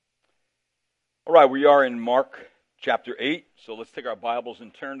All right, we are in Mark chapter 8, so let's take our Bibles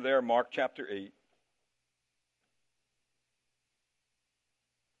and turn there. Mark chapter 8.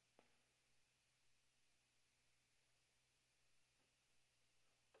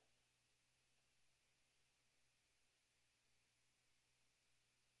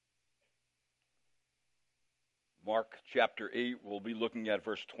 Mark chapter 8, we'll be looking at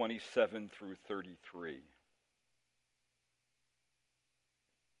verse 27 through 33.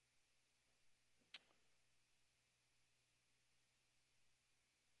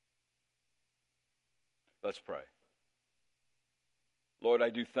 Let's pray. Lord,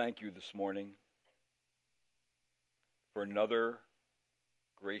 I do thank you this morning for another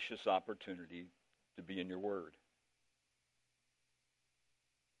gracious opportunity to be in your word.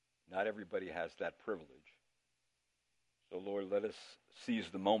 Not everybody has that privilege. So, Lord, let us seize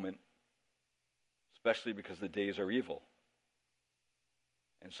the moment, especially because the days are evil.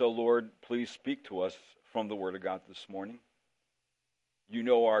 And so, Lord, please speak to us from the Word of God this morning. You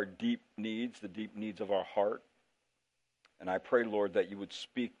know our deep needs, the deep needs of our heart. And I pray, Lord, that you would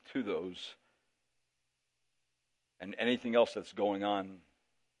speak to those and anything else that's going on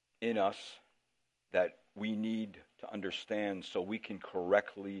in us that we need to understand so we can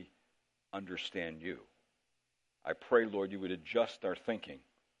correctly understand you. I pray, Lord, you would adjust our thinking.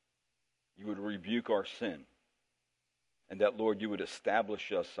 You would rebuke our sin. And that, Lord, you would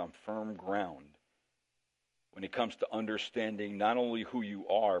establish us on firm ground when it comes to understanding not only who you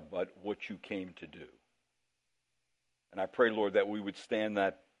are, but what you came to do. And I pray, Lord, that we would stand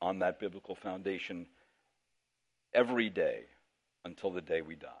on that biblical foundation every day until the day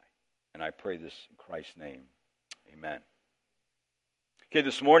we die. And I pray this in Christ's name. Amen. Okay,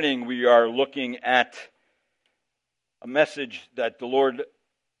 this morning we are looking at a message that the Lord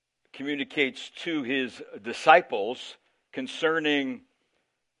communicates to his disciples concerning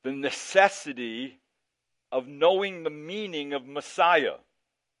the necessity of knowing the meaning of Messiah.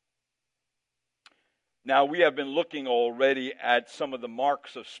 Now, we have been looking already at some of the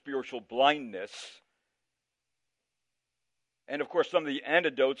marks of spiritual blindness, and of course some of the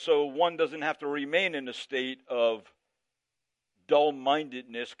antidotes, so one doesn't have to remain in a state of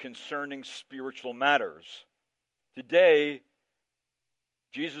dull-mindedness concerning spiritual matters. Today,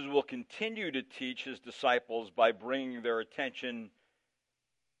 Jesus will continue to teach his disciples by bringing to their attention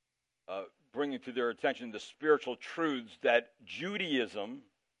the spiritual truths that Judaism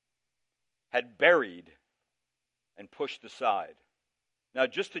had buried and pushed aside. Now,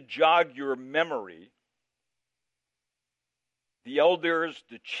 just to jog your memory, the elders,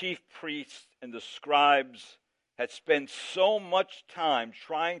 the chief priests, and the scribes had spent so much time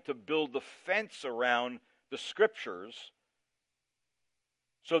trying to build a fence around the scriptures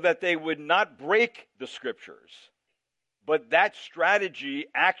so that they would not break the scriptures. But that strategy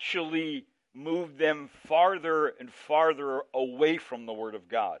actually moved them farther and farther away from the Word of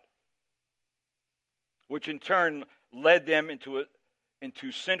God, which in turn led them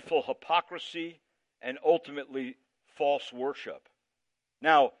into sinful hypocrisy and ultimately false worship.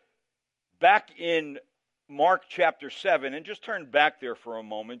 Now, back in Mark chapter 7, and just turn back there for a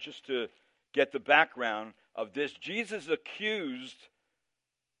moment just to get the background of this, Jesus accused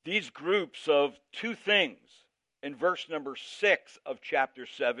these groups of two things. In verse number 6 of chapter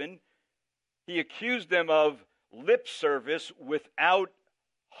 7, he accused them of lip service without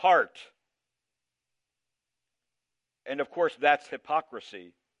heart. And of course, that's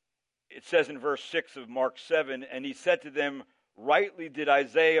hypocrisy. It says in verse 6 of Mark 7, and he said to them, rightly did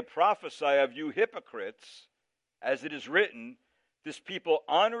Isaiah prophesy of you hypocrites, as it is written, this people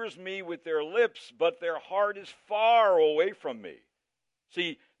honors me with their lips, but their heart is far away from me.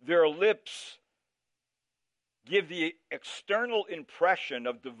 See, their lips give the external impression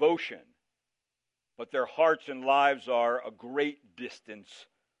of devotion, but their hearts and lives are a great distance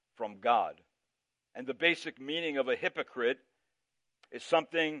from God. And the basic meaning of a hypocrite is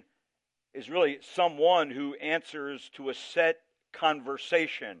really someone who answers to a set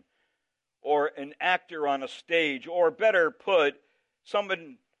conversation, or an actor on a stage, or better put,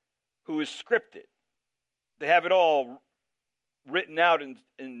 someone who is scripted. They have it all written out,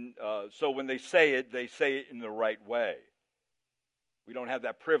 so when they say it in the right way. We don't have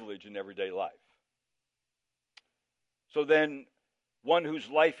that privilege in everyday life. So then, one whose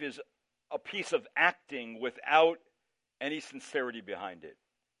life is a piece of acting without any sincerity behind it.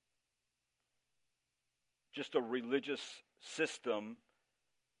 Just a religious system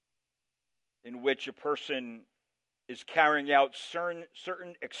in which a person is carrying out certain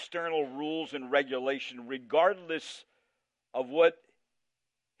external rules and regulation regardless of what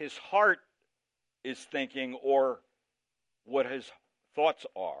his heart is thinking or what his thoughts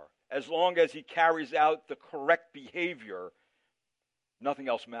are, as long as he carries out the correct behavior, nothing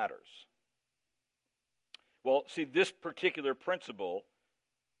else matters. Well, see, this particular principle,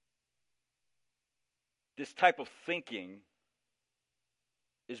 this type of thinking,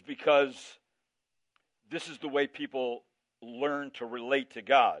 is because this is the way people learn to relate to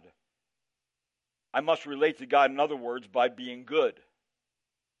God. I must relate to God, in other words, by being good,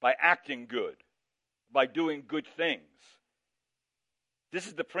 by acting good, by doing good things. This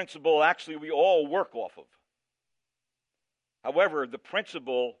is the principle actually we all work off of. However, the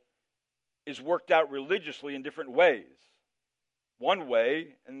principle is worked out religiously in different ways. One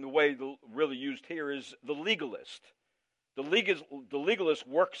way, and the way really used here, is the legalist. The legalist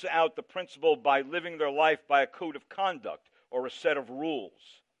works out the principle by living their life by a code of conduct or a set of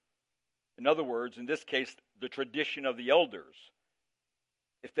rules. In other words, in this case, the tradition of the elders.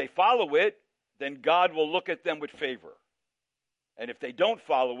 If they follow it, then God will look at them with favor. And if they don't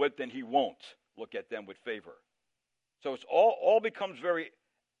follow it, then he won't look at them with favor. So it's all becomes very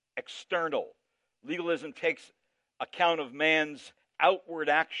external. Legalism takes account of man's outward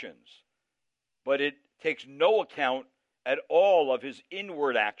actions, but it takes no account at all of his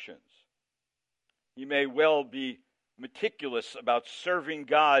inward actions. He may well be meticulous about serving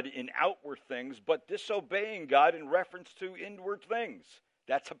God in outward things, but disobeying God in reference to inward things.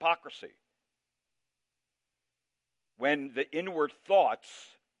 That's hypocrisy. When the inward thoughts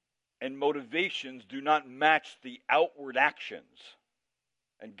and motivations do not match the outward actions,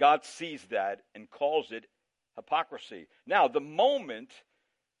 and God sees that and calls it hypocrisy. Now, the moment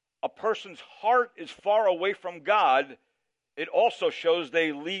a person's heart is far away from God, it also shows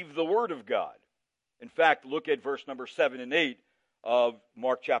they leave the Word of God. In fact, look at verse number 7 and 8 of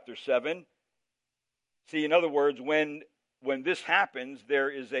Mark chapter 7. See, in other words, when this happens, there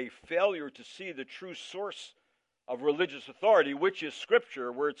is a failure to see the true source of religious authority, which is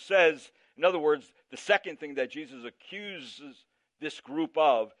Scripture, where it says, in other words, the second thing that Jesus accuses this group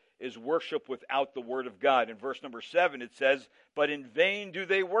of is worship without the Word of God. In verse number 7, it says, "But in vain do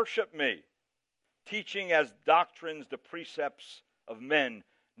they worship me, teaching as doctrines the precepts of men,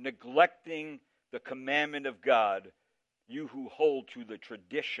 neglecting the commandment of God, you who hold to the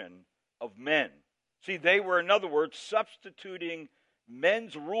tradition of men." See, they were, in other words, substituting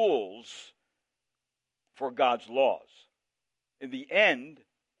men's rules for God's laws. In the end,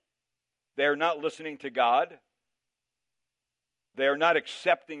 they are not listening to God, they are not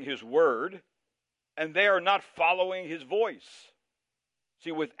accepting his word, and they are not following his voice.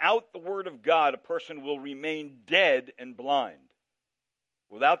 See, without the word of God, a person will remain dead and blind.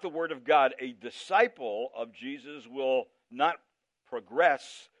 Without the word of God, a disciple of Jesus will not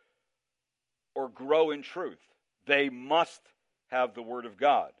progress or grow in truth. They must have the word of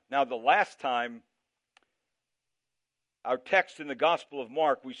God. Now, the last time, our text in the Gospel of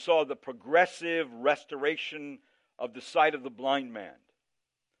Mark, we saw the progressive restoration of the sight of the blind man.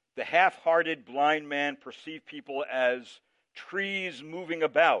 The half-hearted blind man perceived people as trees moving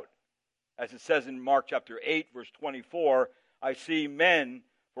about. As it says in Mark chapter 8, verse 24, "I see men,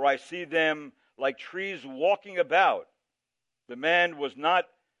 for I see them like trees walking about." The man was not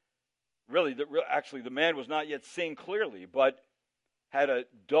the man was not yet seeing clearly, but had a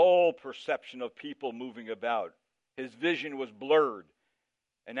dull perception of people moving about. His vision was blurred.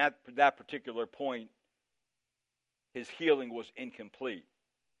 And at that particular point, his healing was incomplete.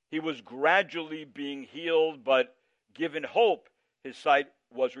 He was gradually being healed, but given hope, his sight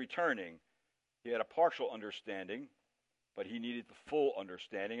was returning. He had a partial understanding, but he needed the full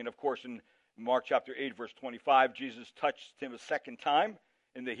understanding. And of course, in Mark chapter 8, verse 25, Jesus touched him a second time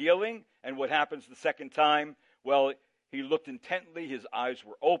in the healing. And what happens the second time? Well, he looked intently, his eyes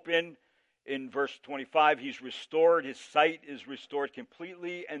were open. In verse 25, he's restored, his sight is restored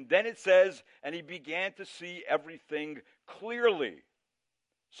completely. And then it says, and he began to see everything clearly.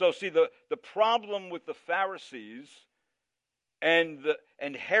 So see, the problem with the Pharisees and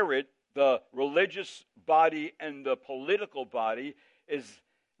Herod, the religious body and the political body, is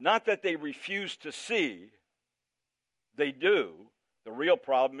not that they refuse to see. They do. The real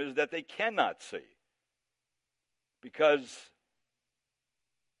problem is that they cannot see. Because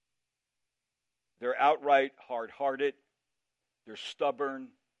they're outright hard-hearted, they're stubborn,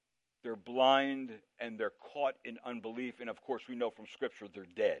 they're blind, and they're caught in unbelief. And of course, we know from Scripture they're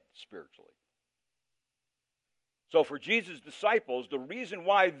dead spiritually. So for Jesus' disciples, the reason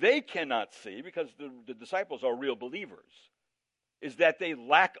why they cannot see, because the disciples are real believers, is that they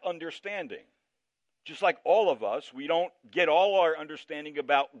lack understanding. Just like all of us, we don't get all our understanding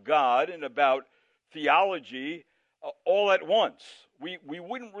about God and about theology all at once. We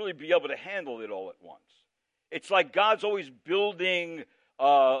wouldn't really be able to handle it all at once. It's like God's always building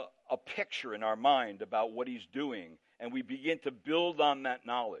a picture in our mind about what he's doing, and we begin to build on that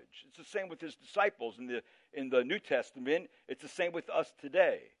knowledge. It's the same with his disciples in the New Testament. It's the same with us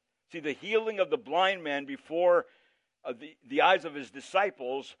today. See, the healing of the blind man before the eyes of his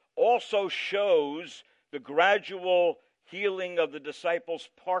disciples also shows the gradual healing of the disciples'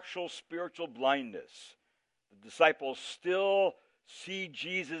 partial spiritual blindness. The disciples still see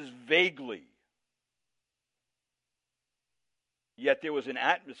Jesus vaguely, yet there was an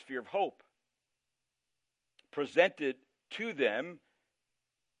atmosphere of hope presented to them,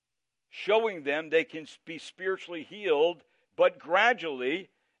 showing them they can be spiritually healed, but gradually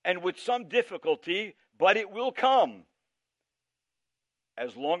and with some difficulty, but it will come,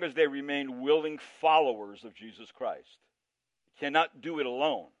 as long as they remain willing followers of Jesus Christ. You cannot do it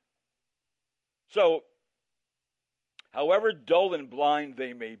alone. So, however dull and blind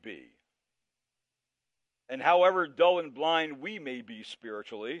they may be, and however dull and blind we may be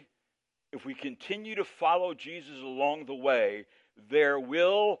spiritually, if we continue to follow Jesus along the way, there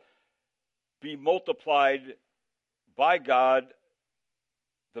will be multiplied by God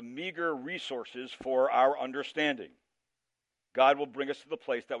the meager resources for our understanding. God will bring us to the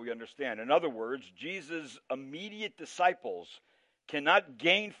place that we understand. In other words, Jesus' immediate disciples cannot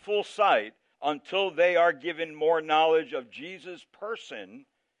gain full sight until they are given more knowledge of Jesus' person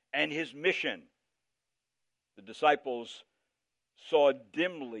and his mission. The disciples saw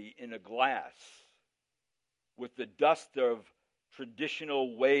dimly in a glass with the dust of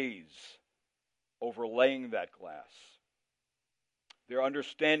traditional ways overlaying that glass. Their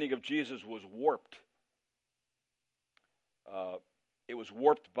understanding of Jesus was warped. It was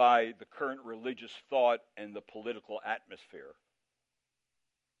warped by the current religious thought and the political atmosphere.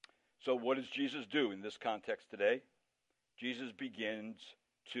 So what does Jesus do in this context today? Jesus begins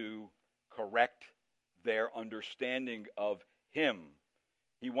to correct their understanding of him.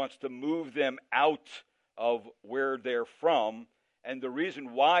 He wants to move them out of where they're from. And the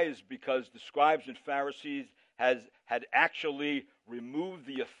reason why is because the scribes and Pharisees had actually removed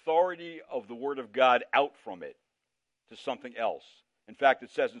the authority of the Word of God out from it to something else. In fact,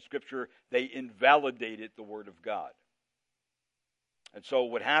 it says in Scripture, they invalidated the Word of God. And so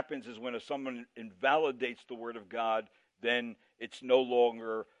what happens is when someone invalidates the Word of God, then it's no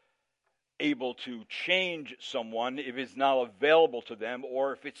longer able to change someone if it's not available to them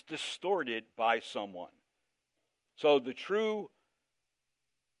or if it's distorted by someone. So the true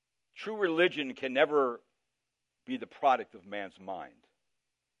religion can never be the product of man's mind.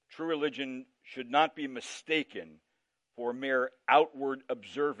 True religion should not be mistaken for mere outward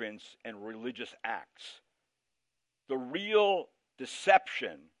observance and religious acts. The real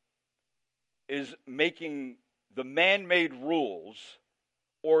deception is making the man-made rules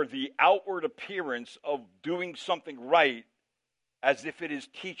or the outward appearance of doing something right as if it is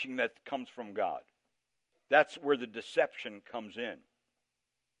teaching that comes from God. That's where the deception comes in.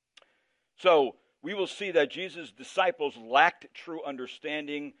 So we will see that Jesus' disciples lacked true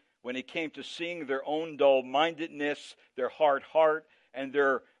understanding when it came to seeing their own dull-mindedness, their hard heart, and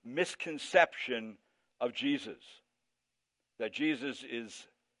their misconception of Jesus. That Jesus is,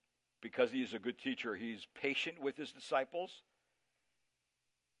 because he's a good teacher, he's patient with his disciples.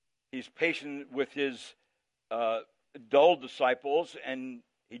 He's patient with his dull disciples, and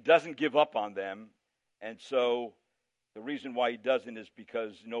he doesn't give up on them. And so the reason why he doesn't is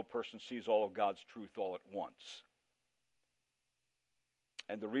because no person sees all of God's truth all at once.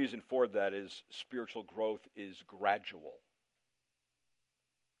 And the reason for that is spiritual growth is gradual.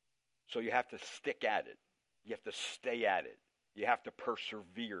 So you have to stick at it. You have to stay at it. You have to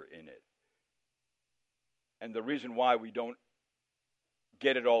persevere in it. And the reason why we don't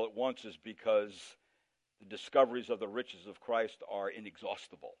get it all at once is because the discoveries of the riches of Christ are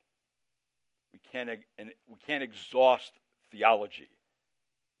inexhaustible. We can't exhaust theology.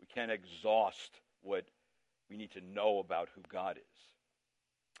 We can't exhaust what we need to know about who God is.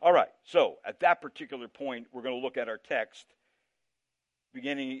 All right, so at that particular point, we're going to look at our text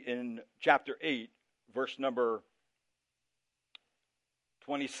beginning in chapter 8, verse number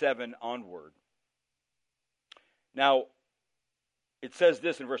 27 onward. Now, it says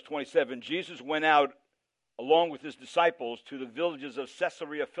this in verse 27, Jesus went out along with his disciples to the villages of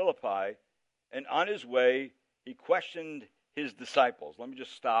Caesarea Philippi, and on his way, he questioned his disciples. Let me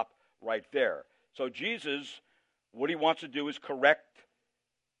just stop right there. So Jesus, what he wants to do is correct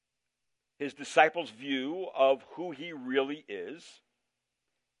his disciples' view of who he really is.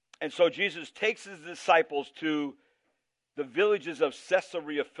 And so Jesus takes his disciples to the villages of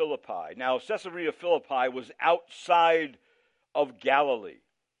Caesarea Philippi. Now, Caesarea Philippi was outside of Galilee.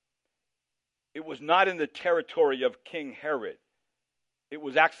 it was not in the territory of King Herod. It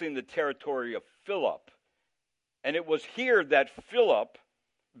was actually in the territory of Philip. And it was here that Philip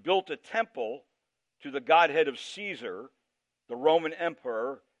built a temple to the godhead of Caesar, the Roman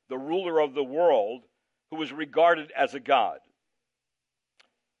emperor, the ruler of the world, who was regarded as a god.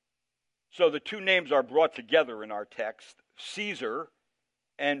 So the two names are brought together in our text, Caesar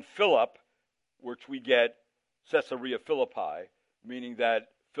and Philip, which we get Caesarea Philippi, meaning that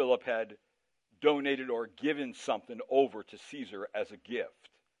Philip had donated or given something over to Caesar as a gift.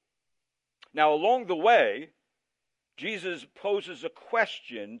 Now, along the way, Jesus poses a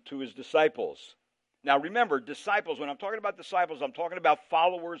question to his disciples. Now, remember, disciples, when I'm talking about disciples, I'm talking about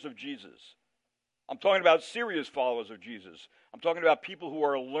followers of Jesus. I'm talking about serious followers of Jesus. I'm talking about people who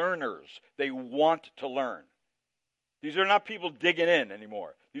are learners. They want to learn. These are not people digging in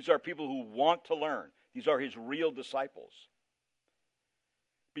anymore. These are people who want to learn. These are his real disciples.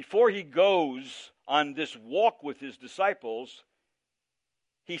 Before he goes on this walk with his disciples,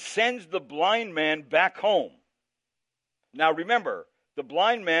 he sends the blind man back home. Now remember, the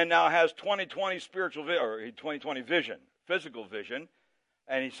blind man now has 20/20 spiritual or 20/20 vision, physical vision.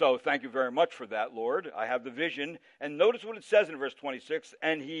 And so thank you very much for that, Lord. I have the vision. And notice what it says in verse 26.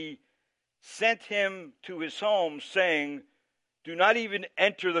 And he sent him to his home, saying, do not even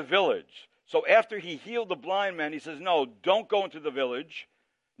enter the village. So after he healed the blind man, he says, no, don't go into the village.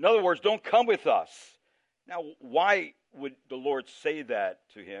 In other words, don't come with us. Now, why would the Lord say that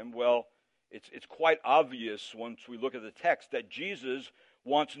to him? Well, it's quite obvious once we look at the text that Jesus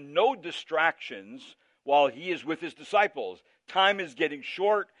wants no distractions while he is with his disciples. Time is getting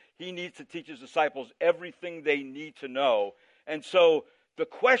short. He needs to teach his disciples everything they need to know. And so the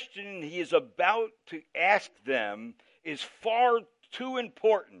question he is about to ask them is far too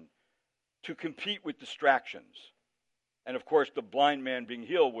important to compete with distractions. And of course, the blind man being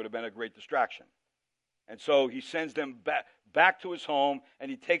healed would have been a great distraction. And so he sends them back to his home, and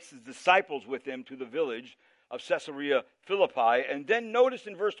he takes his disciples with him to the village of Caesarea Philippi. And then notice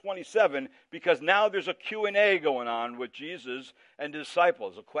in verse 27, because now there's a Q&A going on with Jesus and the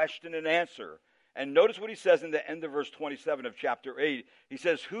disciples, a question and answer. And notice what he says in the end of verse 27 of chapter 8. He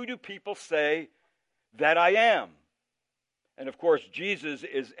says, who do people say that I am? And of course, Jesus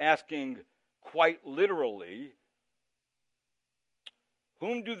is asking quite literally,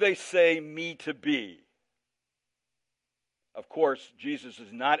 whom do they say me to be? Of course, Jesus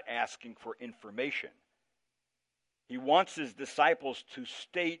is not asking for information. He wants his disciples to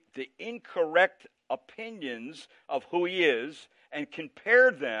state the incorrect opinions of who he is and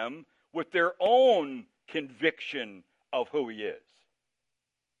compare them with their own conviction of who he is.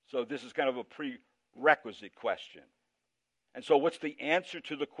 So this is kind of a prerequisite question. And so what's the answer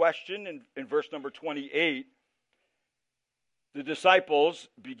to the question? In verse number 28, the disciples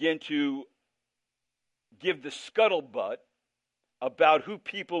begin to give the scuttlebutt about who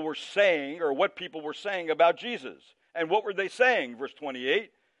people were saying or what people were saying about Jesus. And what were they saying? Verse 28,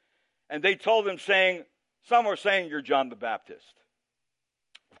 and they told them saying, some were saying you're John the Baptist.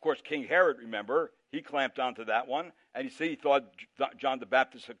 Of course, King Herod, remember, he clamped onto that one, and he thought John the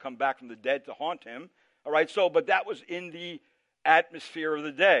Baptist had come back from the dead to haunt him. All right, so, but that was in the atmosphere of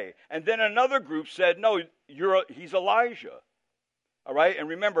the day. And then another group said, no, he's Elijah. All right, and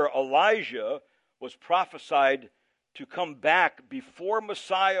remember, Elijah was prophesied to come back before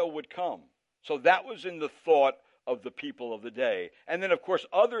Messiah would come. So that was in the thought of the people of the day. And then, of course,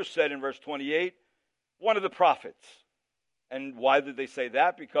 others said in verse 28, one of the prophets. And why did they say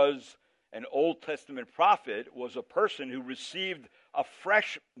that? Because an Old Testament prophet was a person who received a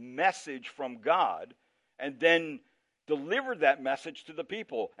fresh message from God and then delivered that message to the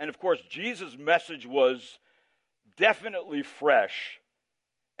people. And, of course, Jesus' message was definitely fresh,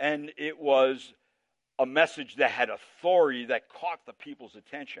 and it was a message that had authority that caught the people's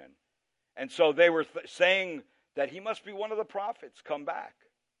attention. And so they were saying that he must be one of the prophets, come back.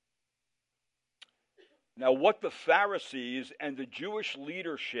 Now, what the Pharisees and the Jewish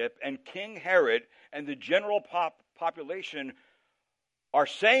leadership and King Herod and the general population are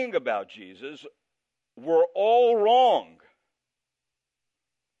saying about Jesus were all wrong.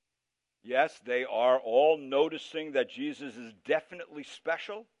 Yes, they are all noticing that Jesus is definitely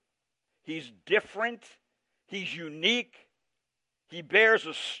special. He's different. He's unique. He bears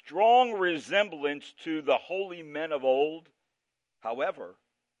a strong resemblance to the holy men of old. However,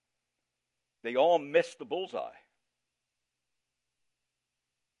 they all miss the bullseye.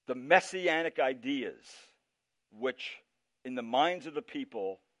 The messianic ideas, which in the minds of the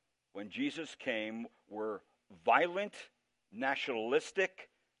people when Jesus came were violent, nationalistic,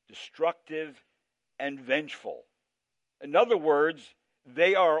 destructive, and vengeful. In other words,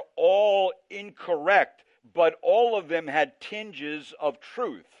 they are all incorrect, but all of them had tinges of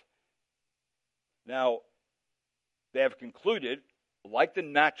truth. Now, they have concluded, like the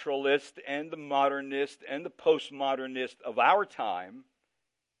naturalist and the modernist and the postmodernist of our time,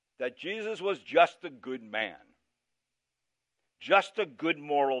 that Jesus was just a good man, just a good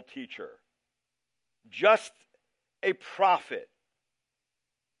moral teacher, just a prophet.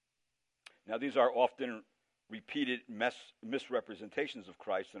 Now, these are often repeated misrepresentations of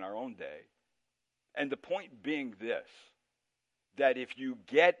Christ in our own day. And the point being this, that if you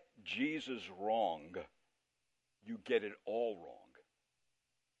get Jesus wrong, you get it all wrong.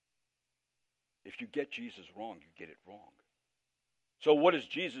 If you get Jesus wrong, you get it wrong. So what is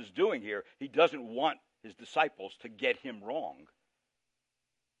Jesus doing here? He doesn't want his disciples to get him wrong.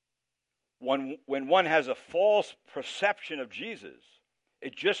 When one has a false perception of Jesus,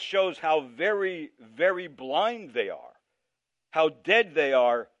 it just shows how very, very blind they are, how dead they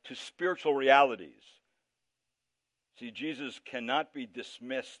are to spiritual realities. See, Jesus cannot be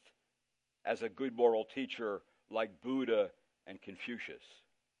dismissed as a good moral teacher like Buddha and Confucius.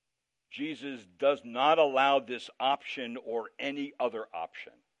 Jesus does not allow this option or any other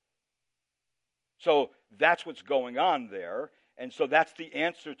option. So that's what's going on there. And so that's the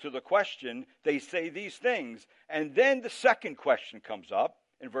answer to the question. They say these things. And then the second question comes up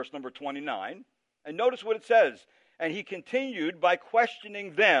in verse number 29. And notice what it says. And he continued by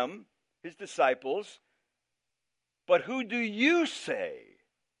questioning them, his disciples, but who do you say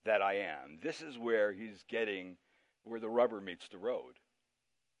that I am? This is where he's getting where the rubber meets the road.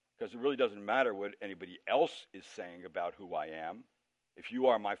 Because it really doesn't matter what anybody else is saying about who I am. If you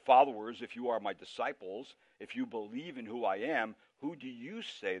are my followers, if you are my disciples, if you believe in who I am, who do you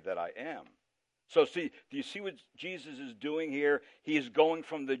say that I am? So see, do you see what Jesus is doing here? He is going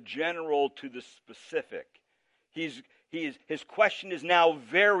from the general to the specific. His question is now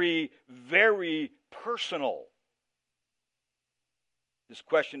very, very personal. This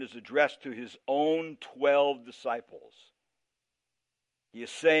question is addressed to his own 12 disciples. He is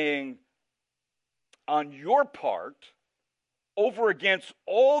saying, on your part, over against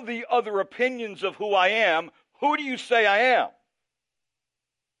all the other opinions of who I am, who do you say I am?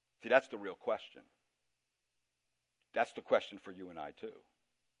 See, that's the real question. That's the question for you and I too.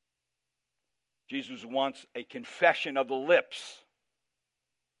 Jesus wants a confession of the lips.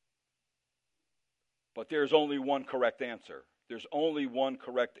 But there's only one correct answer. There's only one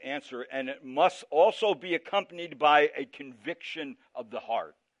correct answer, and it must also be accompanied by a conviction of the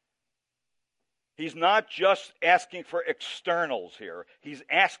heart. He's not just asking for externals here. He's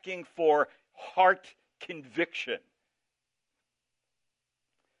asking for heart conviction.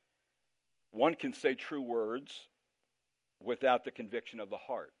 One can say true words without the conviction of the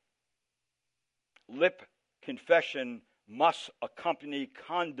heart. Lip confession must accompany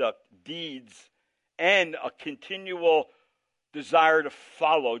conduct, deeds, and a continual desire to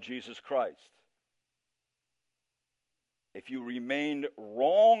follow Jesus Christ. If you remain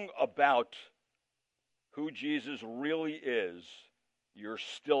wrong about who Jesus really is, you're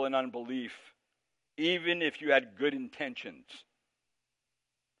still in unbelief, even if you had good intentions.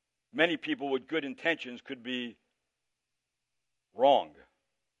 Many people with good intentions could be wrong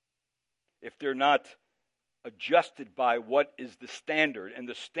if they're not adjusted by what is the standard. And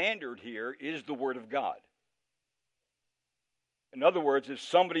the standard here is the Word of God. In other words, if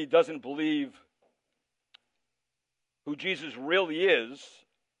somebody doesn't believe who Jesus really is,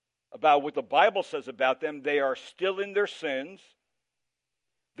 about what the Bible says about them, they are still in their sins.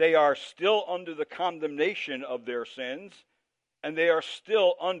 They are still under the condemnation of their sins, and they are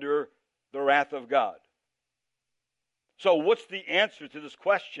still under the wrath of God. So what's the answer to this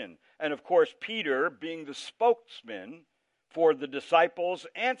question? And of course, Peter, being the spokesman for the disciples,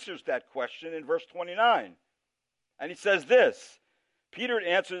 answers that question in verse 29. And he says this, Peter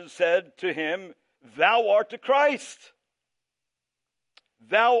answered and said to him, "Thou art the Christ.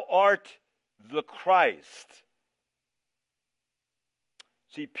 Thou art the Christ."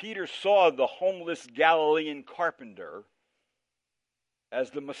 See, Peter saw the homeless Galilean carpenter as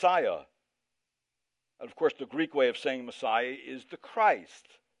the Messiah. And of course, the Greek way of saying Messiah is the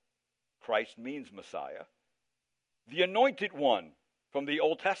Christ. Christ means Messiah. The anointed one from the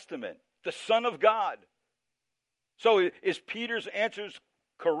Old Testament, the Son of God. So is Peter's answers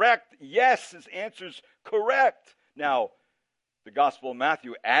correct? Yes, his answer's correct. Now, the Gospel of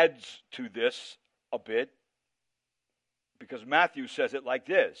Matthew adds to this a bit, because Matthew says it like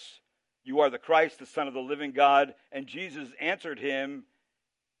this: "You are the Christ, the Son of the living God." And Jesus answered him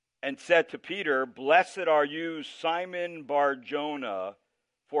and said to Peter, "Blessed are you, Simon Bar-Jonah,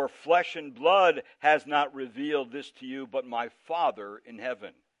 For flesh and blood has not revealed this to you, but my Father in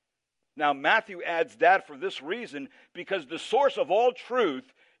heaven. Now, Matthew adds that for this reason, because the source of all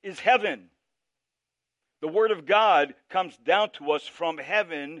truth is heaven. The Word of God comes down to us from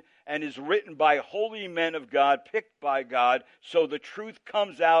heaven and is written by holy men of God, picked by God, so the truth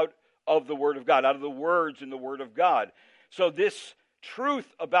comes out of the Word of God, out of the words in the Word of God. So this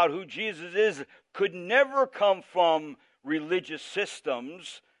truth about who Jesus is could never come from religious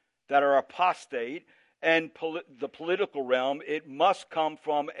systems that are apostate and the political realm. It must come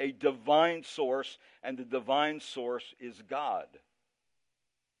from a divine source, and the divine source is God.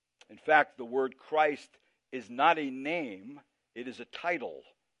 In fact, the word Christ is not a name, it is a title.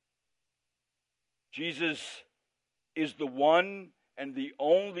 Jesus is the one and the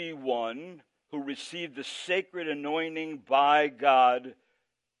only one who received the sacred anointing by God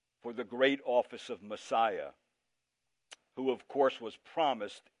for the great office of Messiah, who of course was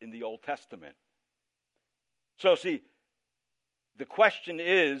promised in the Old Testament. So see, the question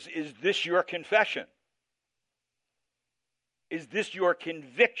is this your confession? Is this your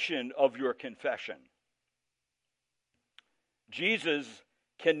conviction of your confession? Jesus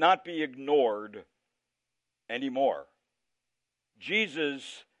cannot be ignored anymore.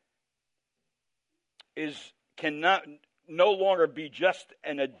 Jesus cannot no longer be just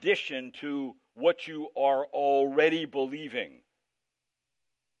an addition to what you are already believing.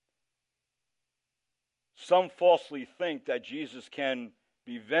 Some falsely think that Jesus can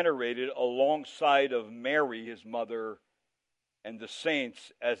be venerated alongside of Mary, his mother, and the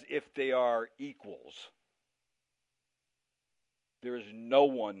saints as if they are equals. There is no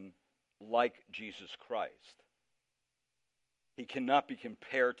one like Jesus Christ. He cannot be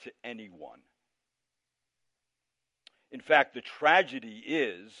compared to anyone. In fact, the tragedy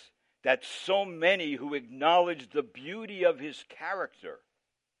is that so many who acknowledge the beauty of his character,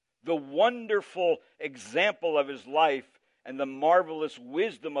 the wonderful example of his life, and the marvelous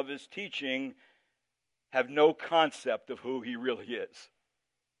wisdom of his teaching have no concept of who he really is.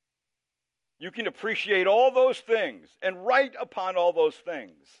 You can appreciate all those things and write upon all those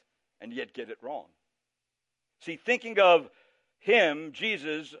things and yet get it wrong. See, thinking of him,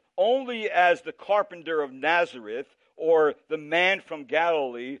 Jesus, only as the carpenter of Nazareth or the man from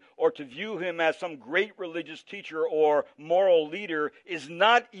Galilee, or to view him as some great religious teacher or moral leader is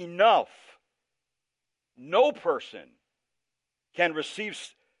not enough. No person can receive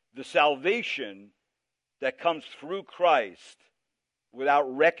the salvation that comes through Christ without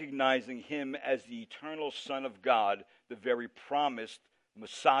recognizing him as the eternal Son of God, the very promised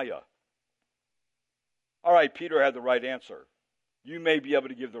Messiah. All right, Peter had the right answer. You may be able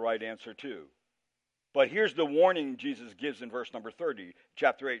to give the right answer too. But here's the warning Jesus gives in verse number 30,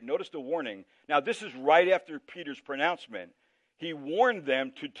 chapter 8. Notice the warning. Now, this is right after Peter's pronouncement. He warned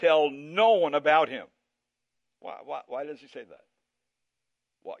them to tell no one about him. Why does he say that?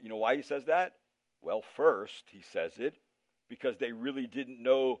 Well, you know why he says that? Well, first, he says it because they really didn't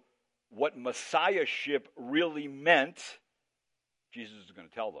know what messiahship really meant. Jesus is going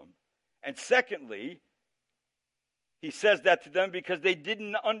to tell them. And secondly, he says that to them because they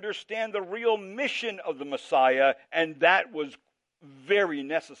didn't understand the real mission of the Messiah, and that was very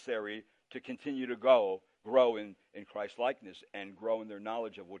necessary to continue to grow in Christ's likeness and grow in their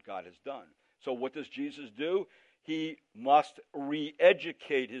knowledge of what God has done. So what does Jesus do? He must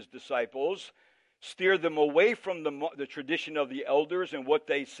re-educate his disciples, steer them away from the tradition of the elders and what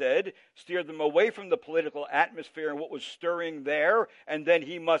they said, steer them away from the political atmosphere and what was stirring there, and then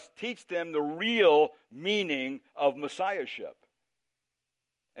he must teach them the real meaning of messiahship.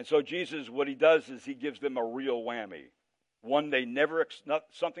 And so Jesus, what he does is he gives them a real whammy,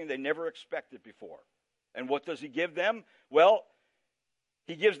 something they never expected before. And what does he give them? Well,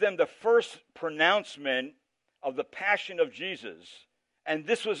 he gives them the first pronouncement of the passion of Jesus. And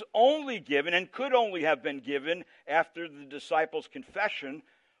this was only given and could only have been given after the disciples' confession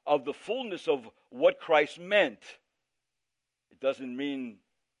of the fullness of what Christ meant. It doesn't mean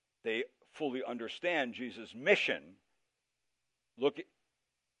they fully understand Jesus' mission.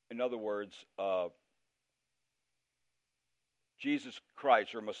 In other words, Jesus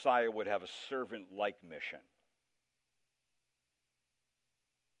Christ or Messiah would have a servant-like mission.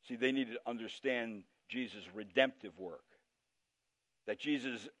 See, they needed to understand Jesus' redemptive work. That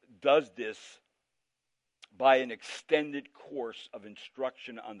Jesus does this by an extended course of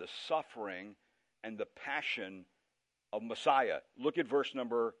instruction on the suffering and the passion of Messiah. Look at verse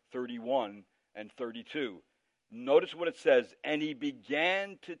number 31 and 32. Notice what it says, and he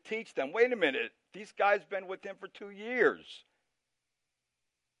began to teach them. Wait a minute, these guys been with him for 2 years.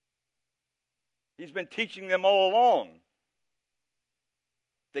 He's been teaching them all along.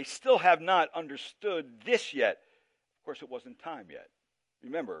 They still have not understood this yet. Of course, it wasn't time yet.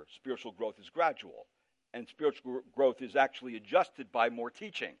 Remember, spiritual growth is gradual, and spiritual growth is actually adjusted by more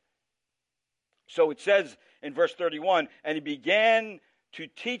teaching. So it says in verse 31, and he began to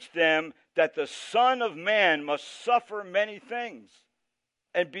teach them that the Son of Man must suffer many things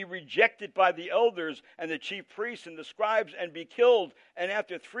and be rejected by the elders and the chief priests and the scribes and be killed, and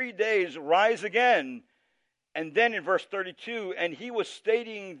after 3 days rise again. And then in verse 32, and he was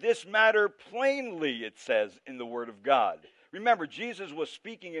stating this matter plainly, it says in the Word of God. Remember, Jesus was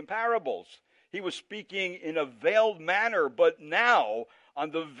speaking in parables. He was speaking in a veiled manner, but now,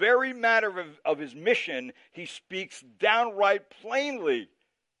 on the very matter of his mission, he speaks downright plainly,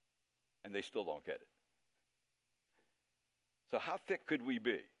 and they still don't get it. So how thick could we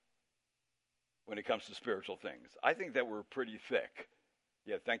be when it comes to spiritual things? I think that we're pretty thick.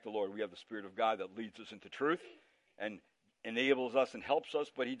 Yeah, thank the Lord, we have the Spirit of God that leads us into truth and enables us and helps us,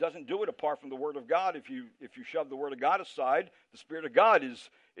 but he doesn't do it apart from the Word of God. If you shove the Word of God aside, the Spirit of God is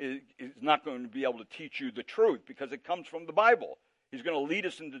not going to be able to teach you the truth because it comes from the Bible. He's going to lead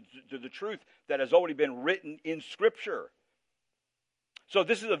us into the truth that has already been written in Scripture. So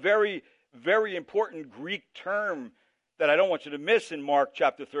this is a very, very important Greek term that I don't want you to miss in Mark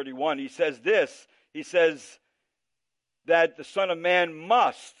chapter 31. He says this. He says that the Son of Man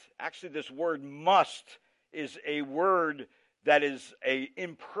must. Actually, this word must is a word that is an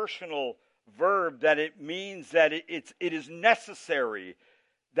impersonal verb, that it means that it is necessary,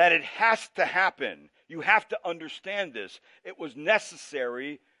 that it has to happen. You have to understand this. It was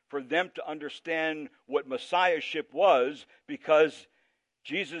necessary for them to understand what Messiahship was because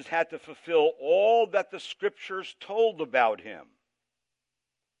Jesus had to fulfill all that the Scriptures told about him.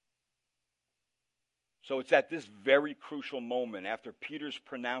 So it's at this very crucial moment, after Peter's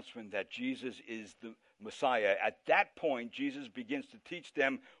pronouncement that Jesus is the Messiah, at that point, Jesus begins to teach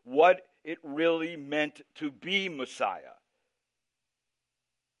them what it really meant to be Messiah.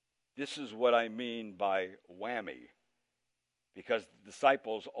 This is what I mean by whammy. Because the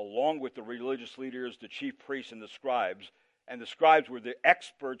disciples, along with the religious leaders, the chief priests, and the scribes were the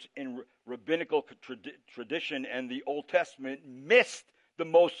experts in rabbinical tradition and the Old Testament, missed the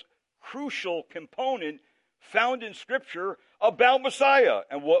most crucial component found in Scripture about Messiah.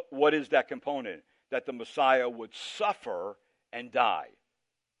 And what is that component? That the Messiah would suffer and die.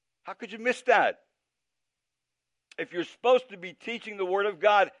 How could you miss that? If you're supposed to be teaching the Word of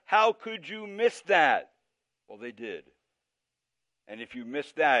God, how could you miss that? Well, they did. And if you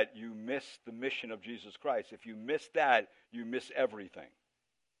miss that, you miss the mission of Jesus Christ. If you miss that, you miss everything.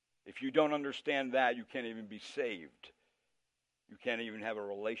 If you don't understand that, you can't even be saved. You can't even have a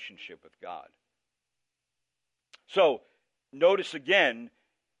relationship with God. So, notice again,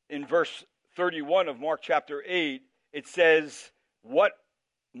 in verse 31 of Mark chapter 8, it says, what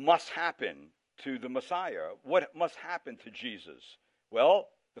must happen to the Messiah? What must happen to Jesus? Well,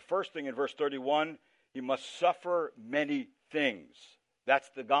 the first thing in verse 31, he must suffer many things. That's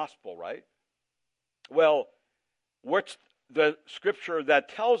the gospel, right? Well, what's the scripture that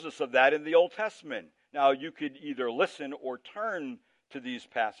tells us of that in the Old Testament? Now, you could either listen or turn to these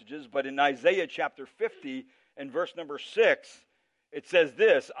passages, but in Isaiah chapter 50 and verse number 6, it says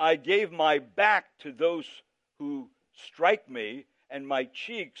this, I gave my back to those who strike me, and my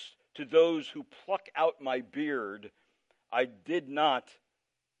cheeks to those who pluck out my beard. I did not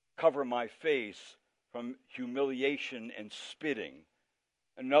cover my face from humiliation and spitting.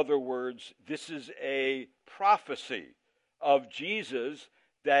 In other words, this is a prophecy of Jesus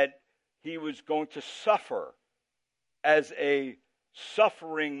that he was going to suffer as a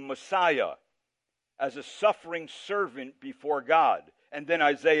suffering Messiah, as a suffering servant before God. And then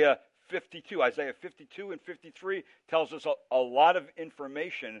Isaiah 52 and 53 tells us a lot of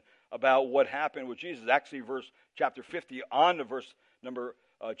information about what happened with Jesus. Actually, chapter 50 on to verse number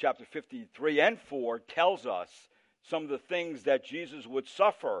chapter 53 and 4 tells us some of the things that Jesus would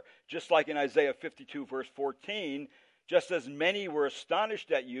suffer. Just like in Isaiah 52 verse 14, just as many were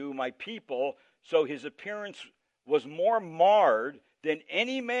astonished at you, my people, so his appearance was more marred than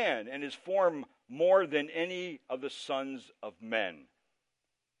any man, and his form more than any of the sons of men.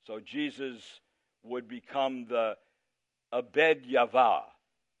 So Jesus would become the Abed Yavah,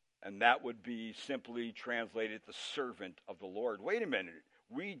 and that would be simply translated the servant of the Lord. Wait a minute.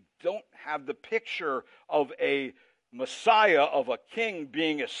 We don't have the picture of a Messiah, of a king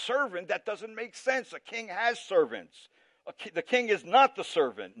being a servant. That doesn't make sense. A king has servants. The king is not the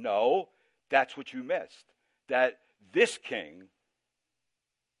servant. No, that's what you missed. That this king,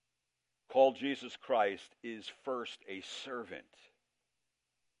 called Jesus Christ, is first a servant.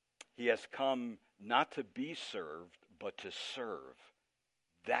 He has come not to be served, but to serve.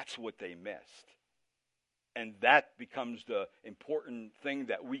 That's what they missed. And that becomes the important thing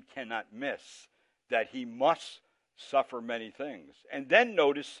that we cannot miss, that he must suffer many things. And then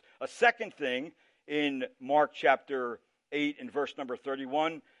notice a second thing in Mark chapter 8 and verse number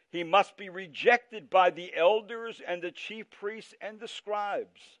 31. He must be rejected by the elders and the chief priests and the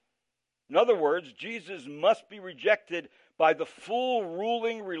scribes. In other words, Jesus must be rejected by the full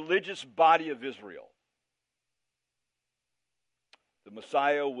ruling religious body of Israel. The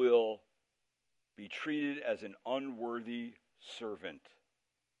Messiah will be treated as an unworthy servant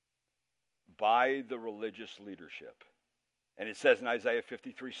by the religious leadership. And it says in Isaiah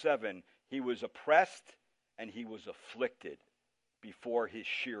 53:7, he was oppressed and he was afflicted before his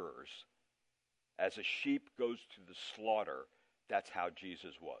shearers. As a sheep goes to the slaughter, that's how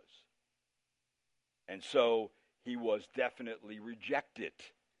Jesus was. And so he was definitely rejected.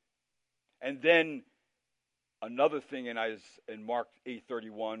 And then another thing in Mark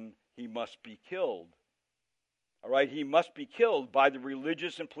 8:31, he must be killed. All right, he must be killed by the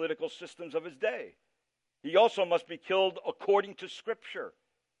religious and political systems of his day. He also must be killed according to Scripture.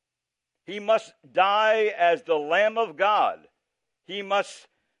 He must die as the Lamb of God. He must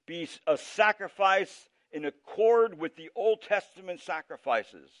be a sacrifice in accord with the Old Testament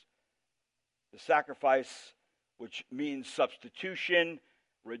sacrifices. The sacrifice, which means substitution,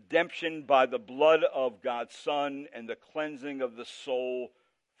 redemption by the blood of God's Son, and the cleansing of the soul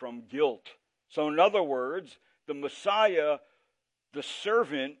from guilt. So in other words, the Messiah, the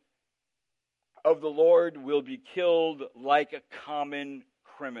servant of the Lord, will be killed like a common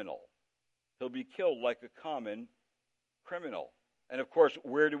criminal. He'll be killed like a common criminal. And of course,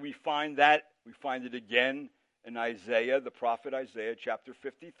 where do we find that? We find it again in Isaiah, the prophet Isaiah, chapter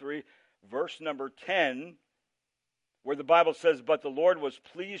 53, verse number 10, where the Bible says, "But the Lord was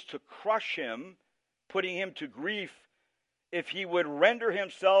pleased to crush him, putting him to grief, if he would render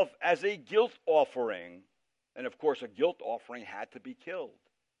himself as a guilt offering." And of course, a guilt offering had to be killed.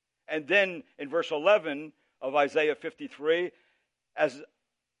 And then in verse 11 of Isaiah 53, as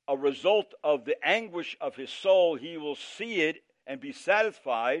a result of the anguish of his soul, he will see it and be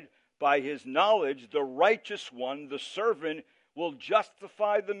satisfied by his knowledge. The righteous one, the servant, will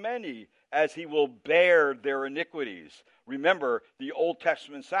justify the many as he will bear their iniquities. Remember, the Old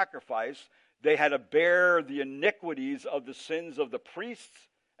Testament sacrifice, they had to bear the iniquities of the sins of the priests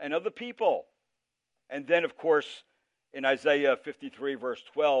and of the people. And then, of course, in Isaiah 53, verse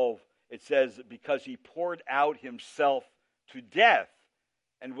 12, it says, "Because he poured out himself to death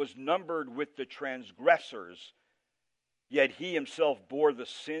and was numbered with the transgressors, yet he himself bore the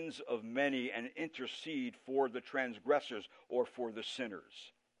sins of many and intercede for the transgressors," or for the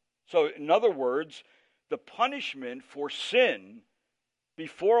sinners. So, in other words, the punishment for sin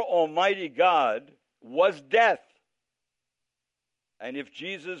before Almighty God was death. And if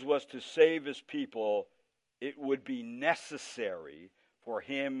Jesus was to save his people, it would be necessary for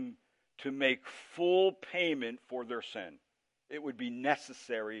him to make full payment for their sin. It would be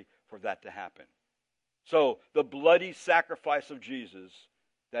necessary for that to happen. So the bloody sacrifice of Jesus,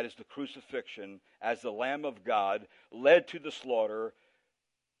 that is the crucifixion, as the Lamb of God, led to the slaughter,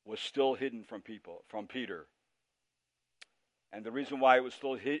 was still hidden from Peter. And the reason why it was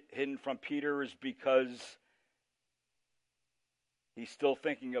still hidden from Peter is because he's still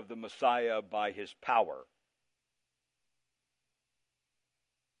thinking of the Messiah by his power.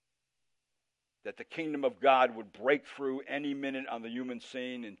 That the kingdom of God would break through any minute on the human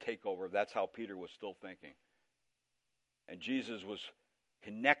scene and take over. That's how Peter was still thinking. And Jesus was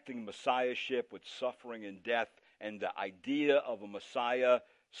connecting messiahship with suffering and death, and the idea of a Messiah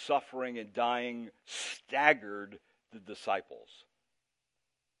suffering and dying staggered the disciples.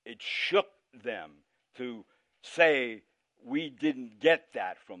 It shook them to say, we didn't get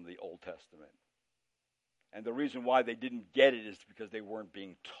that from the Old Testament. And the reason why they didn't get it is because they weren't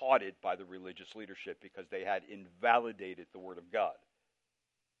being taught it by the religious leadership, because they had invalidated the Word of God.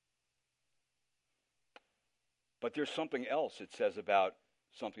 But there's something else it says about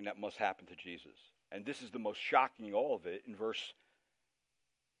something that must happen to Jesus. And this is the most shocking of all of it in verse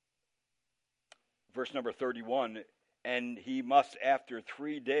number 31. "And he must after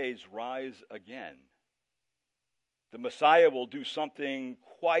 3 days rise again." The Messiah will do something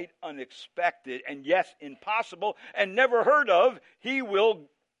quite unexpected and, yes, impossible and never heard of. He will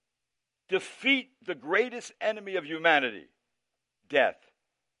defeat the greatest enemy of humanity, death.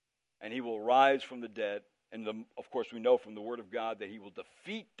 And he will rise from the dead. And, of course, we know from the Word of God that he will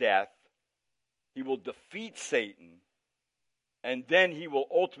defeat death. He will defeat Satan. And then he will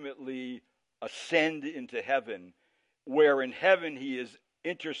ultimately ascend into heaven, where in heaven he is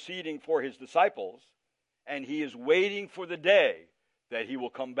interceding for his disciples. And he is waiting for the day that he will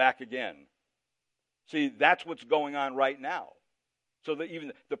come back again. See, that's what's going on right now. So that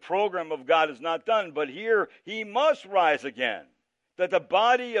even the program of God is not done, but here he must rise again. That the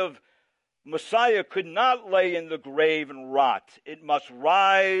body of Messiah could not lay in the grave and rot. It must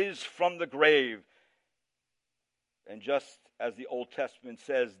rise from the grave. And just as the Old Testament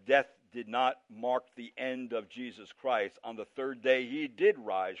says, death did not mark the end of Jesus Christ. On the third day, he did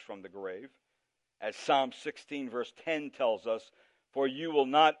rise from the grave. As Psalm 16 verse 10 tells us, for you will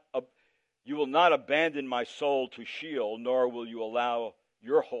not abandon my soul to Sheol, nor will you allow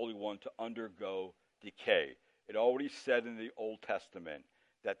your Holy One to undergo decay. It already said in the Old Testament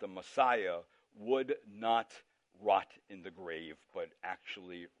that the Messiah would not rot in the grave, but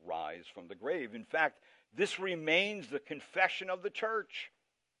actually rise from the grave. In fact, this remains the confession of the church.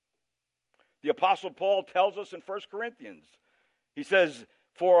 The Apostle Paul tells us in 1 Corinthians, he says,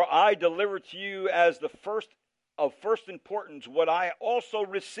 for I delivered to you as the first importance what I also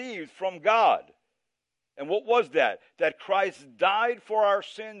received from God. And what was that? That Christ died for our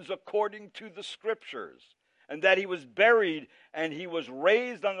sins according to the Scriptures, and that he was buried and he was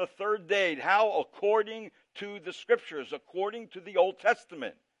raised on the third day. How? According to the Scriptures, according to the Old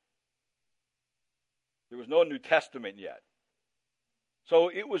Testament. There was no New Testament yet. So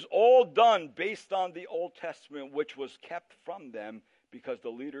it was all done based on the Old Testament, which was kept from them because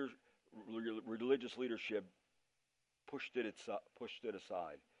the religious leadership pushed it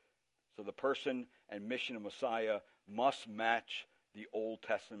aside. So the person and mission of Messiah must match the Old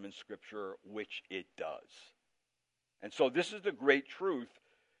Testament Scripture, which it does. And so this is the great truth.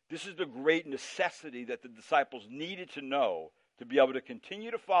 This is the great necessity that the disciples needed to know to be able to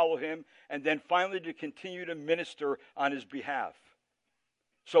continue to follow him and then finally to continue to minister on his behalf.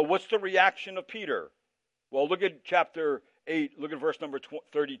 So what's the reaction of Peter? Well, look at chapter 8, look at verse number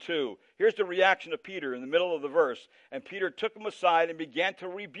 32. Here's the reaction of Peter in the middle of the verse. And Peter took him aside and began to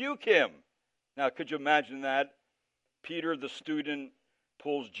rebuke him. Now, could you imagine that? Peter, the student,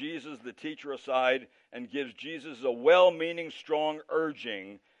 pulls Jesus, the teacher, aside and gives Jesus a well-meaning, strong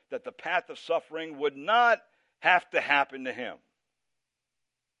urging that the path of suffering would not have to happen to him.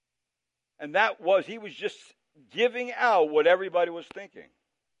 And he was just giving out what everybody was thinking.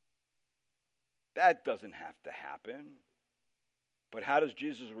 That doesn't have to happen. But how does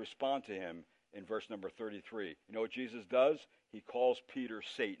Jesus respond to him in verse number 33? You know what Jesus does? He calls Peter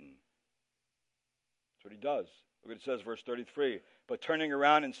Satan. That's what he does. Look what it says, verse 33. But turning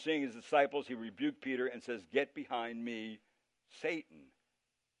around and seeing his disciples, he rebuked Peter and says, get behind me, Satan.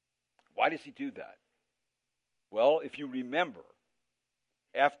 Why does he do that? Well, if you remember,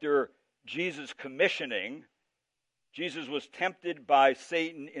 after Jesus' commissioning, Jesus was tempted by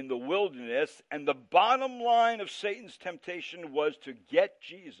Satan in the wilderness, and the bottom line of Satan's temptation was to get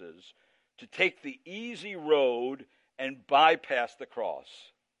Jesus to take the easy road and bypass the cross.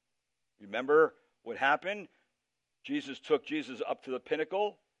 Remember what happened? Jesus took Jesus up to the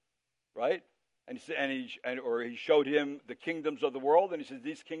pinnacle, right? And he showed him the kingdoms of the world, and he said,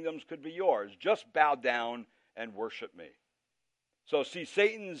 these kingdoms could be yours. Just bow down and worship me. So see,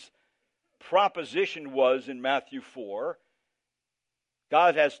 Satan's proposition was in Matthew 4,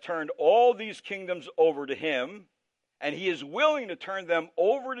 God has turned all these kingdoms over to him, and he is willing to turn them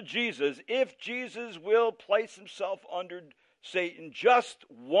over to Jesus if Jesus will place himself under Satan. Just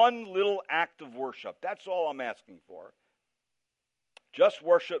one little act of worship. That's all I'm asking for. Just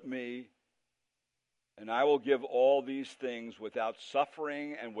worship me, and I will give all these things without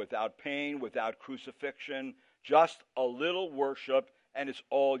suffering and without pain, without crucifixion. Just a little worship, and it's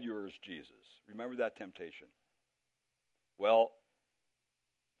all yours, Jesus. Remember that temptation. Well,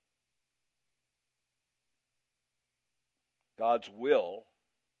 God's will,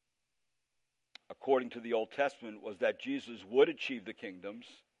 according to the Old Testament, was that Jesus would achieve the kingdoms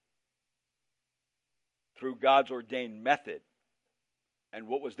through God's ordained method. And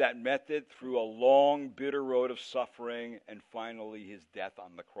what was that method? Through a long, bitter road of suffering and finally his death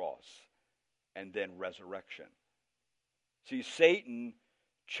on the cross and then resurrection. See, Satan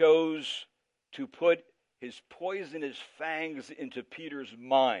chose to put his poisonous fangs into Peter's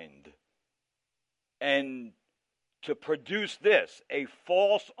mind and to produce this, a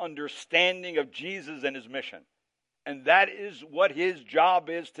false understanding of Jesus and his mission. And that is what his job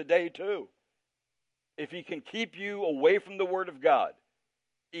is today too. If he can keep you away from the Word of God,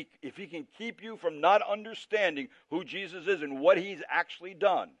 if he can keep you from not understanding who Jesus is and what he's actually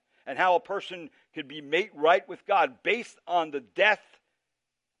done, and how a person could be made right with God based on the death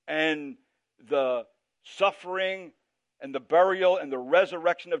and the suffering and the burial and the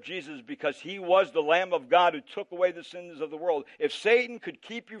resurrection of Jesus, because he was the Lamb of God who took away the sins of the world. If Satan could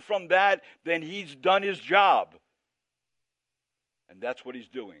keep you from that, then he's done his job. And that's what he's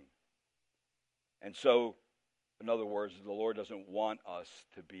doing. And so, in other words, the Lord doesn't want us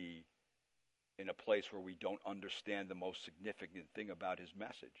to be in a place where we don't understand the most significant thing about his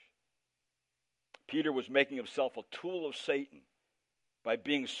message. Peter was making himself a tool of Satan by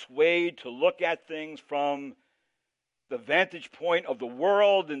being swayed to look at things from the vantage point of the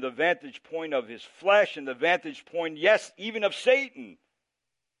world and the vantage point of his flesh and the vantage point, yes, even of Satan.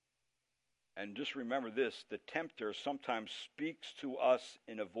 And just remember this, the tempter sometimes speaks to us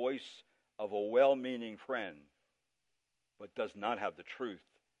in a voice of a well-meaning friend, but does not have the truth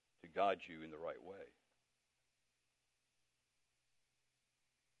to guide you in the right way.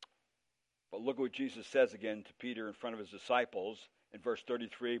 But look what Jesus says again to Peter in front of his disciples in verse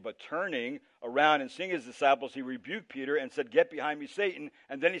 33. But turning around and seeing his disciples, he rebuked Peter and said, "Get behind me, Satan."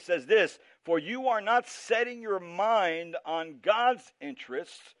 And then he says this, "For you are not setting your mind on God's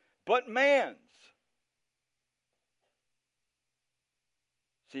interests, but man's."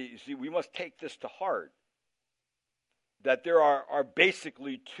 See, we must take this to heart, that there are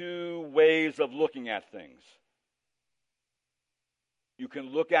basically two ways of looking at things. You can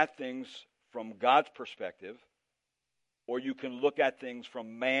look at things from God's perspective, or you can look at things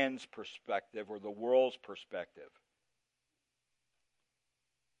from man's perspective or the world's perspective.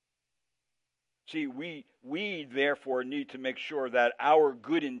 See, we therefore need to make sure that our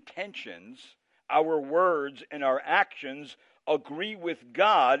good intentions, our words, and our actions agree with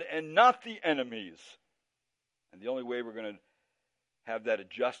God and not the enemy's. And the only way we're going to have that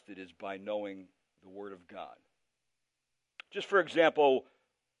adjusted is by knowing the Word of God. Just for example,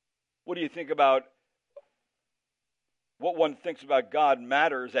 what do you think about what one thinks about God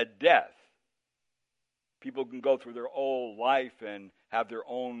matters at death? People can go through their whole life and have their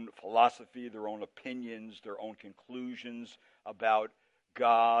own philosophy, their own opinions, their own conclusions about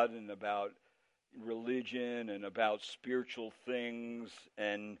God and about religion and about spiritual things,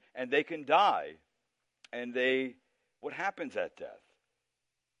 and they can die. And what happens at death?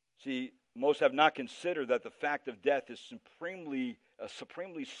 See, most have not considered that the fact of death is a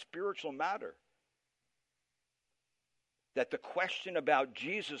supremely spiritual matter. That the question about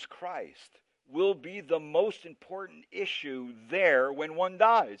Jesus Christ will be the most important issue there when one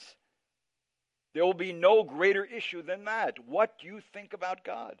dies. There will be no greater issue than that. What do you think about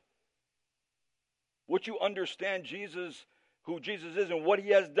God? What you understand Jesus, who Jesus is and what he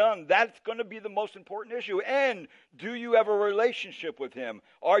has done, that's going to be the most important issue. And do you have a relationship with him?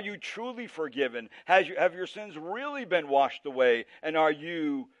 Are you truly forgiven? Have your sins really been washed away? And are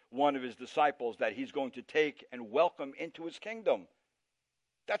you one of his disciples that he's going to take and welcome into his kingdom?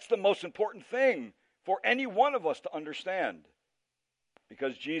 That's the most important thing for any one of us to understand.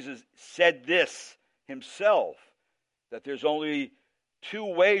 Because Jesus said this himself, that there's only two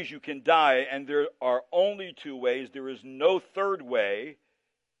ways you can die, and there are only two ways. There is no third way,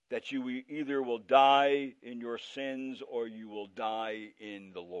 that you either will die in your sins or you will die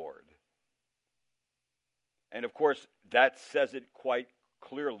in the Lord. And of course, that says it quite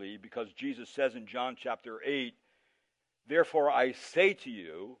clearly, because Jesus says in John chapter 8, "Therefore I say to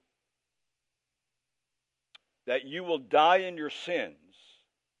you that you will die in your sins,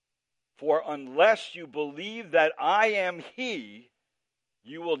 for unless you believe that I am he,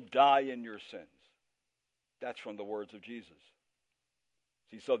 you will die in your sins." That's from the words of Jesus.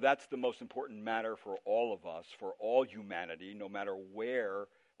 See, so that's the most important matter for all of us, for all humanity, no matter where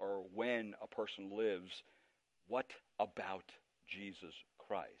or when a person lives. What about Jesus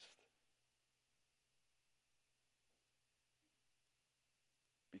Christ?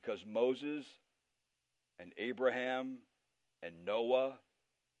 Because Moses and Abraham and Noah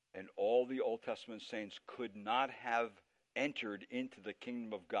and all the Old Testament saints could not have entered into the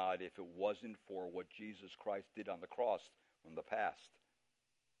kingdom of God if it wasn't for what Jesus Christ did on the cross from the past.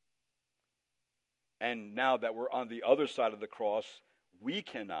 And now that we're on the other side of the cross, we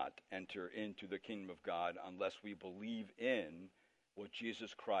cannot enter into the kingdom of God unless we believe in what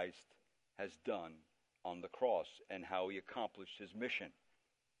Jesus Christ has done on the cross and how he accomplished his mission.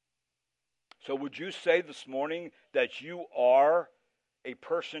 So would you say this morning that you are a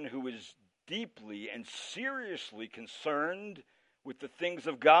person who is deeply and seriously concerned with the things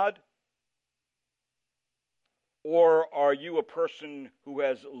of God? Or are you a person who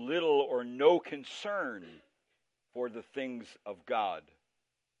has little or no concern for the things of God?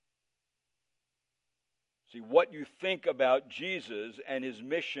 See, what you think about Jesus and his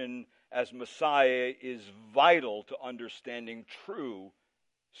mission as Messiah is vital to understanding true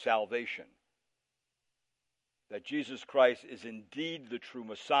salvation. That Jesus Christ is indeed the true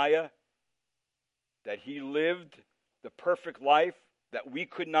Messiah, that he lived the perfect life that we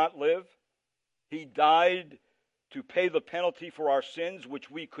could not live. He died to pay the penalty for our sins,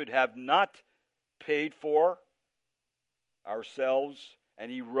 which we could have not paid for ourselves, and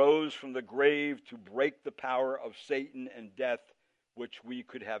he rose from the grave to break the power of Satan and death, which we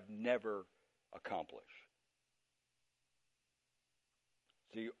could have never accomplished.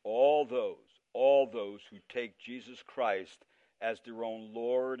 See, all those who take Jesus Christ as their own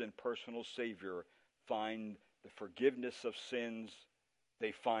Lord and personal Savior find the forgiveness of sins,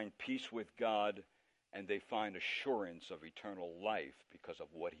 they find peace with God, and they find assurance of eternal life because of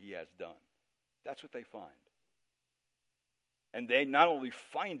what he has done. That's what they find. And they not only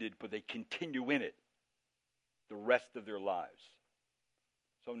find it, but they continue in it the rest of their lives.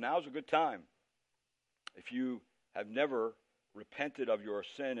 So now's a good time. If you have never repented of your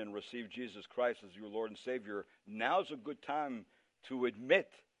sin and received Jesus Christ as your Lord and Savior, now's a good time to admit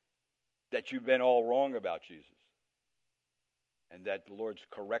that you've been all wrong about Jesus. And that the Lord's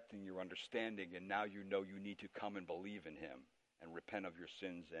correcting your understanding, and now you know you need to come and believe in him and repent of your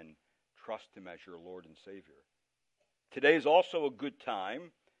sins and trust him as your Lord and Savior. Today is also a good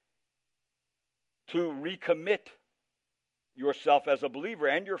time to recommit yourself as a believer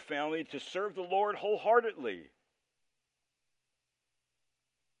and your family to serve the Lord wholeheartedly.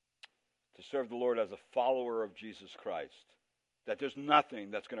 To serve the Lord as a follower of Jesus Christ. That there's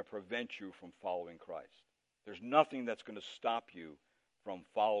nothing that's going to prevent you from following Christ. There's nothing that's going to stop you from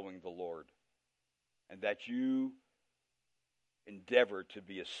following the Lord. And that you endeavor to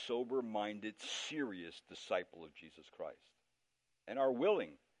be a sober-minded, serious disciple of Jesus Christ. And are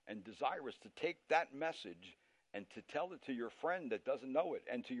willing and desirous to take that message and to tell it to your friend that doesn't know it,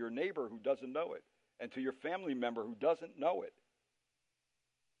 and to your neighbor who doesn't know it, and to your family member who doesn't know it.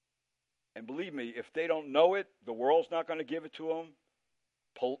 And believe me, if they don't know it, the world's not going to give it to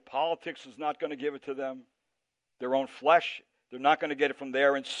them. Politics is not going to give it to them. Their own flesh, they're not going to get it from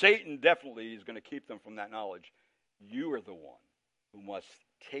there. And Satan definitely is going to keep them from that knowledge. You are the one who must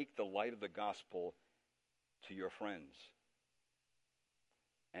take the light of the gospel to your friends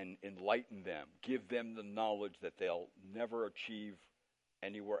and enlighten them. Give them the knowledge that they'll never achieve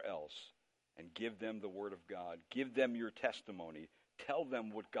anywhere else. And give them the word of God. Give them your testimony. Tell them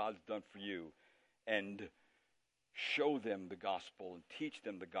what God's done for you. And show them the gospel and teach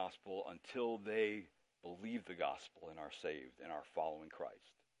them the gospel until they believe the gospel and are saved and are following Christ.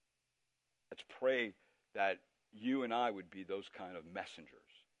 Let's pray that you and I would be those kind of messengers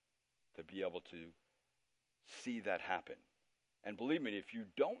to be able to see that happen. And believe me, if you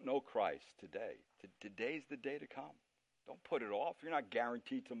don't know Christ today, today's the day to come. Don't put it off. You're not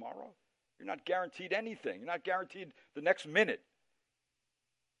guaranteed tomorrow. You're not guaranteed anything. You're not guaranteed the next minute.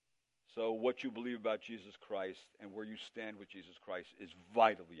 So what you believe about Jesus Christ and where you stand with Jesus Christ is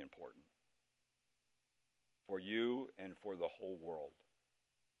vitally important for you and for the whole world.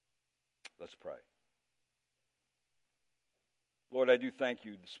 Let's pray. Lord, I do thank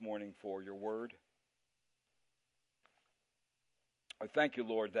you this morning for your word. I thank you,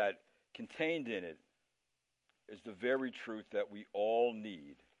 Lord, that contained in it is the very truth that we all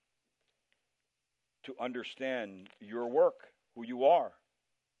need to understand your work, who you are.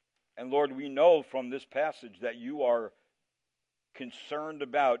 And Lord, we know from this passage that you are concerned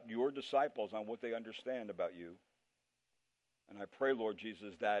about your disciples on what they understand about you. And I pray, Lord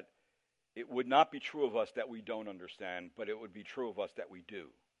Jesus, that it would not be true of us that we don't understand, but it would be true of us that we do.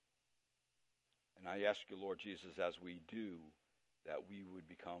 And I ask you, Lord Jesus, as we do, that we would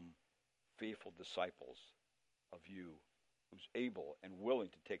become faithful disciples of you, who's able and willing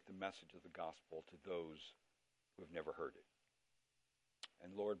to take the message of the gospel to those who have never heard it.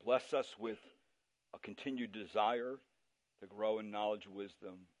 And Lord, bless us with a continued desire to grow in knowledge and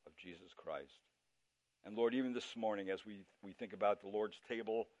wisdom of Jesus Christ. And Lord, even this morning, as we think about the Lord's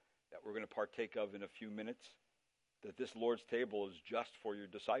table that we're going to partake of in a few minutes, that this Lord's table is just for your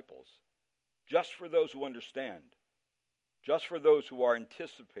disciples, just for those who understand, just for those who are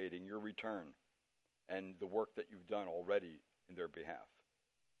anticipating your return and the work that you've done already in their behalf.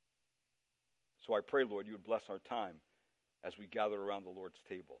 So I pray, Lord, you would bless our time as we gather around the Lord's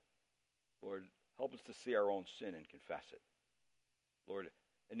table. Lord, help us to see our own sin and confess it. Lord,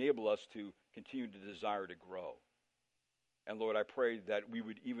 enable us to continue to desire to grow. And Lord, I pray that we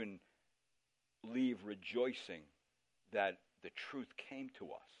would even leave rejoicing that the truth came to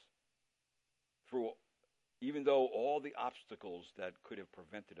us. Through, even though all the obstacles that could have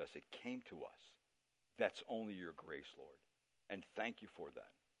prevented us, it came to us. That's only your grace, Lord. And thank you for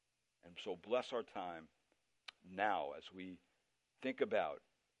that. And so bless our time now as we think about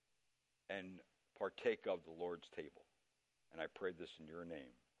and partake of the Lord's table. And I pray this in your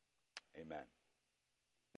name. Amen.